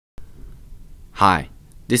Hi,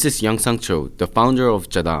 this is Youngsang, the founder of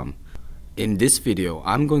JADAM. In this video,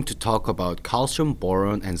 I'm going to talk about calcium,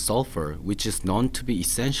 boron, and sulfur, which is known to be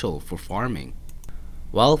essential for farming.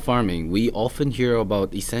 While farming, we often hear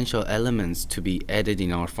about essential elements to be added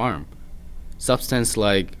in our farm. Substances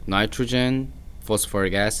like nitrogen,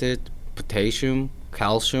 phosphoric acid, potassium,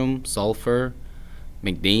 calcium, sulfur,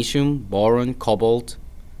 magnesium, boron, cobalt,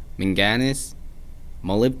 manganese,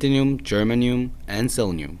 molybdenum, germanium, and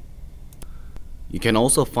selenium. You can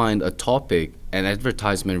also find a topic and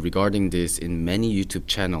advertisement regarding this in many YouTube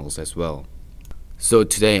channels as well. So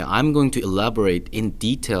today I'm going to elaborate in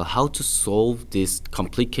detail how to solve this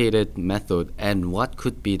complicated method and what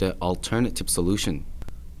could be the alternative solution.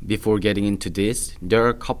 Before getting into this, there are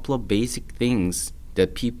a couple of basic things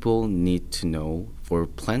that people need to know for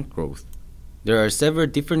plant growth. There are several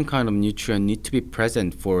different kinds of nutrients need to be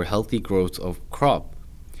present for healthy growth of crop.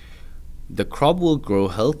 The crop will grow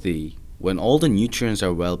healthy when all the nutrients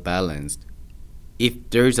are well balanced.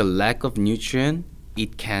 If there is a lack of nutrient,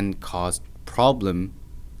 it can cause problem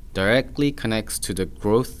directly connects to the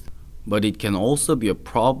growth, but it can also be a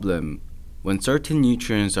problem when certain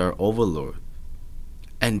nutrients are overloaded.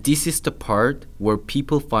 And this is the part where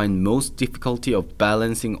people find most difficulty of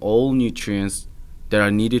balancing all nutrients that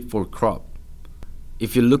are needed for crop.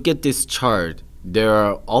 If you look at this chart, there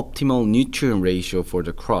are optimal nutrient ratio for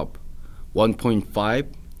the crop,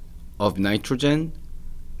 1.5 of nitrogen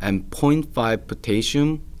and 0.5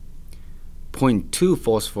 potassium, 0.2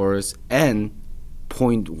 phosphorus, and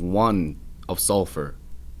 0.1 of sulfur.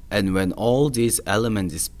 And when all these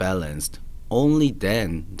elements is balanced, only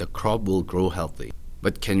then the crop will grow healthy.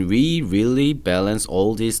 But can we really balance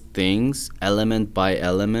all these things element by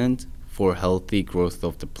element for healthy growth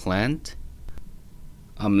of the plant?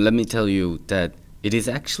 Let me tell you that it is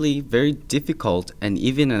actually very difficult, and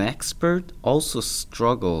even an expert also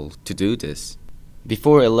struggle to do this.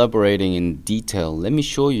 Before elaborating in detail, let me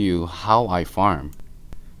show you how I farm.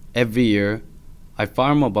 Every year, I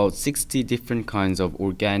farm about 60 different kinds of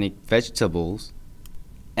organic vegetables,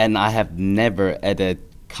 and I have never added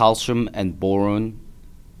calcium and boron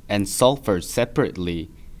and sulfur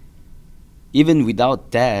separately. Even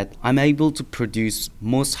without that, I'm able to produce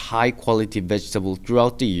most high quality vegetables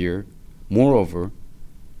throughout the year. Moreover,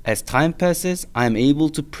 as time passes, I am able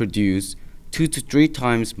to produce 2 to 3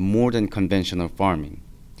 times more than conventional farming.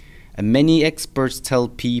 And many experts tell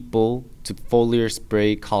people to foliar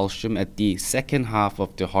spray calcium at the second half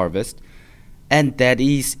of the harvest, and that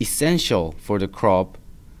is essential for the crop.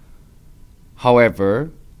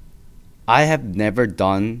 However, I have never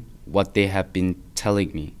done what they have been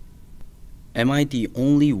telling me. Am I the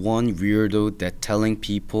only one weirdo that telling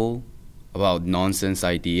people about nonsense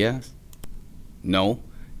ideas? No.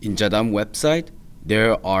 In JADAM website,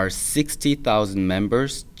 there are 60,000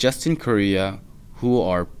 members just in Korea who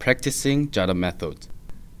are practicing JADAM method.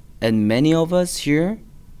 And many of us here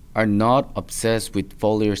are not obsessed with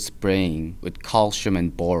foliar spraying with calcium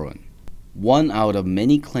and boron. One out of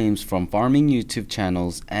many claims from farming YouTube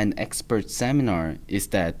channels and expert seminar is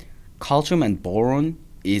that calcium and boron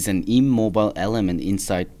is an immobile element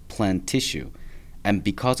inside plant tissue, and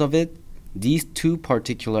because of it, these two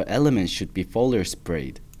particular elements should be foliar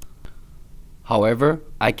sprayed. However,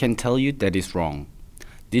 I can tell you that is wrong.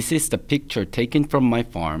 This is the picture taken from my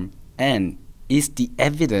farm and is the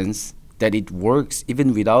evidence that it works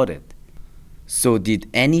even without it. So did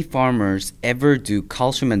any farmers ever do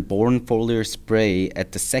calcium and boron foliar spray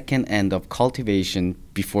at the second end of cultivation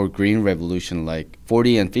before Green Revolution like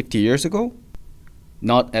 40 and 50 years ago?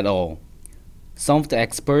 Not at all. Some of the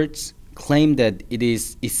experts claim that it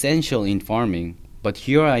is essential in farming, but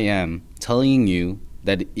here I am telling you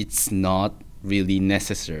that it's not really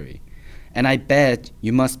necessary. And I bet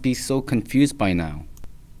you must be so confused by now.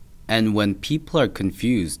 And when people are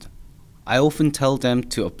confused, I often tell them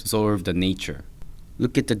to observe the nature.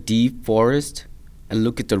 Look at the deep forest, and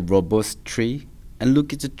look at the robust tree, and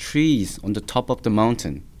look at the trees on the top of the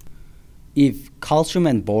mountain. If calcium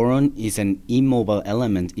and boron is an immobile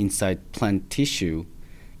element inside plant tissue,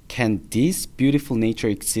 can this beautiful nature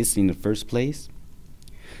exist in the first place?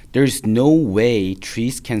 There is no way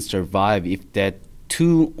trees can survive if that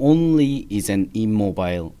too only is an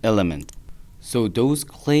immobile element. So those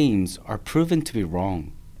claims are proven to be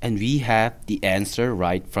wrong, and we have the answer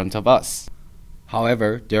right in front of us.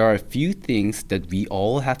 However, there are a few things that we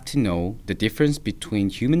all have to know the difference between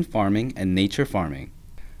human farming and nature farming.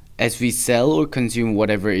 As we sell or consume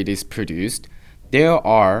whatever it is produced, there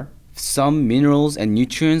are some minerals and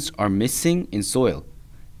nutrients are missing in soil.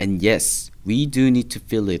 And yes, we do need to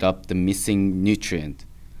fill it up the missing nutrient.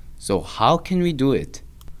 So how can we do it?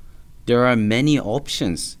 There are many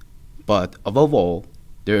options. But above all,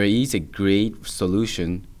 there is a great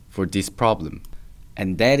solution for this problem,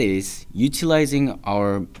 and that is utilizing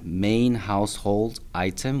our main household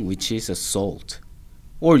item, which is a salt,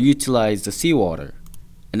 or utilize the seawater.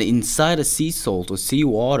 And inside a sea salt or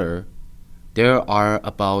seawater, there are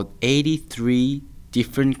about 83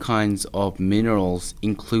 different kinds of minerals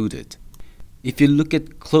included. If you look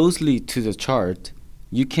at closely to the chart,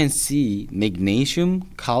 you can see magnesium,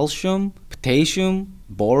 calcium, potassium,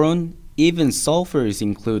 boron, even sulfur is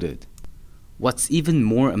included. What's even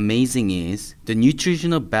more amazing is the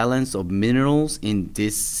nutritional balance of minerals in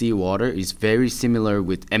this seawater is very similar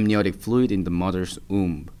with amniotic fluid in the mother's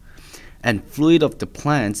womb. And fluid of the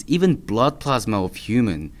plants, even blood plasma of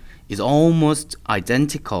human, is almost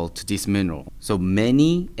identical to this mineral. So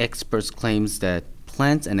many experts claims that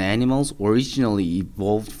plants and animals originally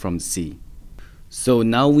evolved from sea. So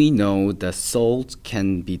now we know that salt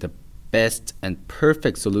can be the best and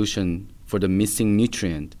perfect solution for the missing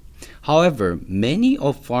nutrient. However, many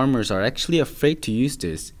of farmers are actually afraid to use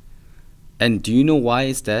this. And do you know why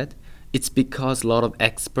is that? It's because a lot of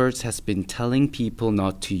experts has been telling people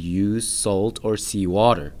not to use salt or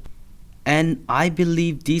seawater. And I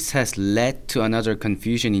believe this has led to another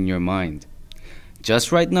confusion in your mind.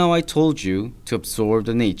 Just right now I told you to absorb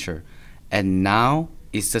the nature, and now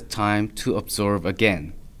is the time to absorb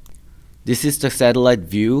again. This is the satellite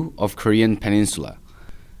view of Korean peninsula.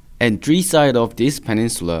 And three sides of this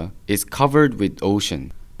peninsula is covered with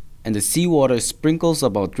ocean. And the seawater sprinkles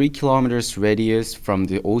about 3 kilometers radius from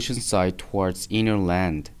the ocean side towards inner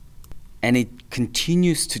land. And it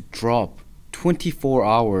continues to drop 24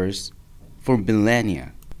 hours for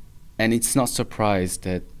millennia. And it's not surprised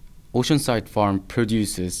that Oceanside Farm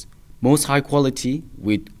produces most high quality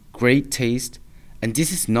with great taste. And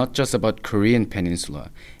this is not just about Korean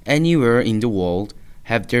peninsula. Anywhere in the world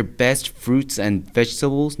have their best fruits and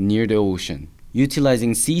vegetables near the ocean.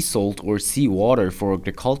 Utilizing sea salt or seawater for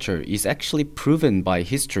agriculture is actually proven by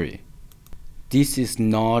history. This is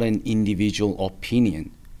not an individual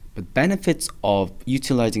opinion, but benefits of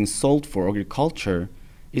utilizing salt for agriculture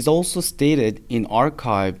is also stated in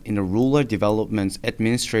archive in the Rural Development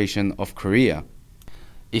Administration of Korea.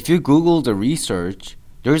 If you Google the research,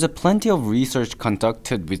 there is a plenty of research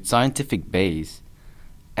conducted with scientific base,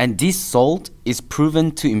 and this salt is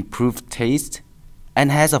proven to improve taste and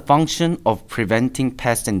has a function of preventing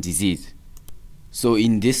pest and disease. So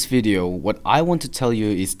in this video, what I want to tell you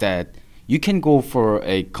is that you can go for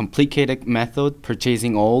a complicated method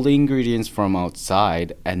purchasing all the ingredients from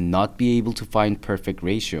outside and not be able to find perfect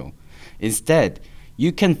ratio. Instead,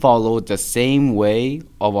 you can follow the same way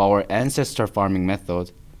of our ancestor farming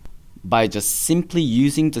method by just simply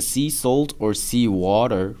using the sea salt or sea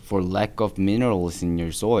water for lack of minerals in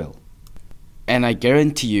your soil. And I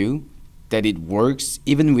guarantee you that it works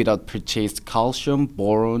even without purchased calcium,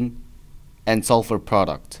 boron, and sulfur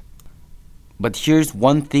product. But here's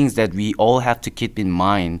one thing that we all have to keep in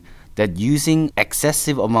mind, that using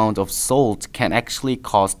excessive amount of salt can actually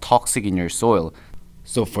cause toxic in your soil.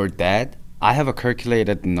 So for that, I have a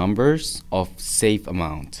calculated numbers of safe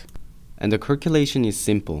amount. And the calculation is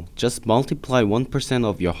simple. Just multiply 1%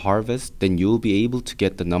 of your harvest, then you'll be able to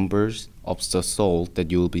get the numbers of the salt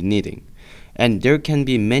that you'll be needing. And there can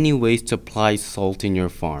be many ways to apply salt in your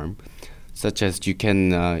farm, such as you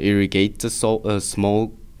can irrigate the salt,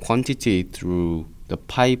 small quantity through the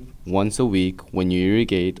pipe once a week when you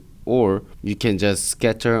irrigate, or you can just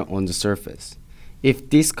scatter on the surface. If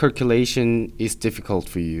this calculation is difficult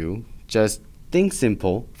for you, just think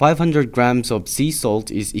simple. 500 grams of sea salt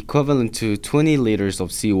is equivalent to 20 liters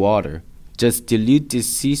of seawater. Just dilute this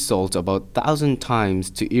sea salt about 1,000 times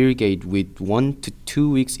to irrigate with 1 to 2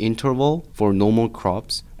 weeks interval for normal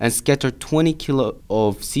crops, and scatter 20 kilo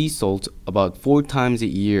of sea salt about 4 times a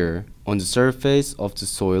year on the surface of the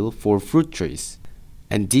soil for fruit trees.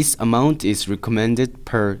 And this amount is recommended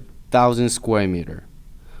per 1,000 square meter.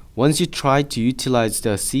 Once you try to utilize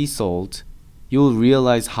the sea salt, you'll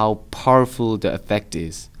realize how powerful the effect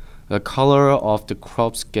is. The color of the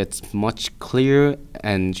crops gets much clearer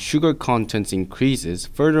and sugar content increases.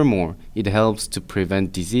 Furthermore, it helps to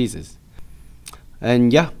prevent diseases.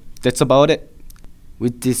 And yeah, that's about it.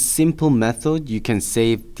 With this simple method, you can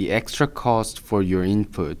save the extra cost for your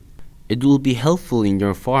input. It will be helpful in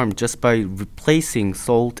your farm just by replacing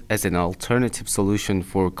salt as an alternative solution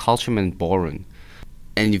for calcium and boron.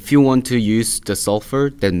 And if you want to use the sulfur,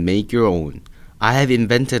 then make your own. I have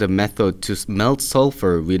invented a method to melt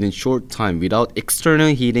sulfur within short time without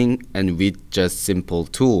external heating and with just simple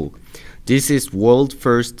tool. This is world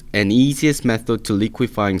first and easiest method to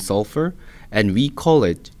liquefying sulfur, and we call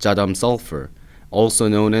it JADAM sulfur, also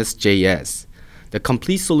known as JS. The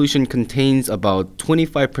complete solution contains about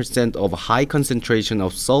 25% of high concentration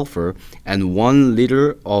of sulfur, and 1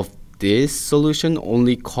 liter of this solution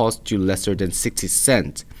only costs you lesser than 60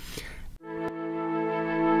 cents.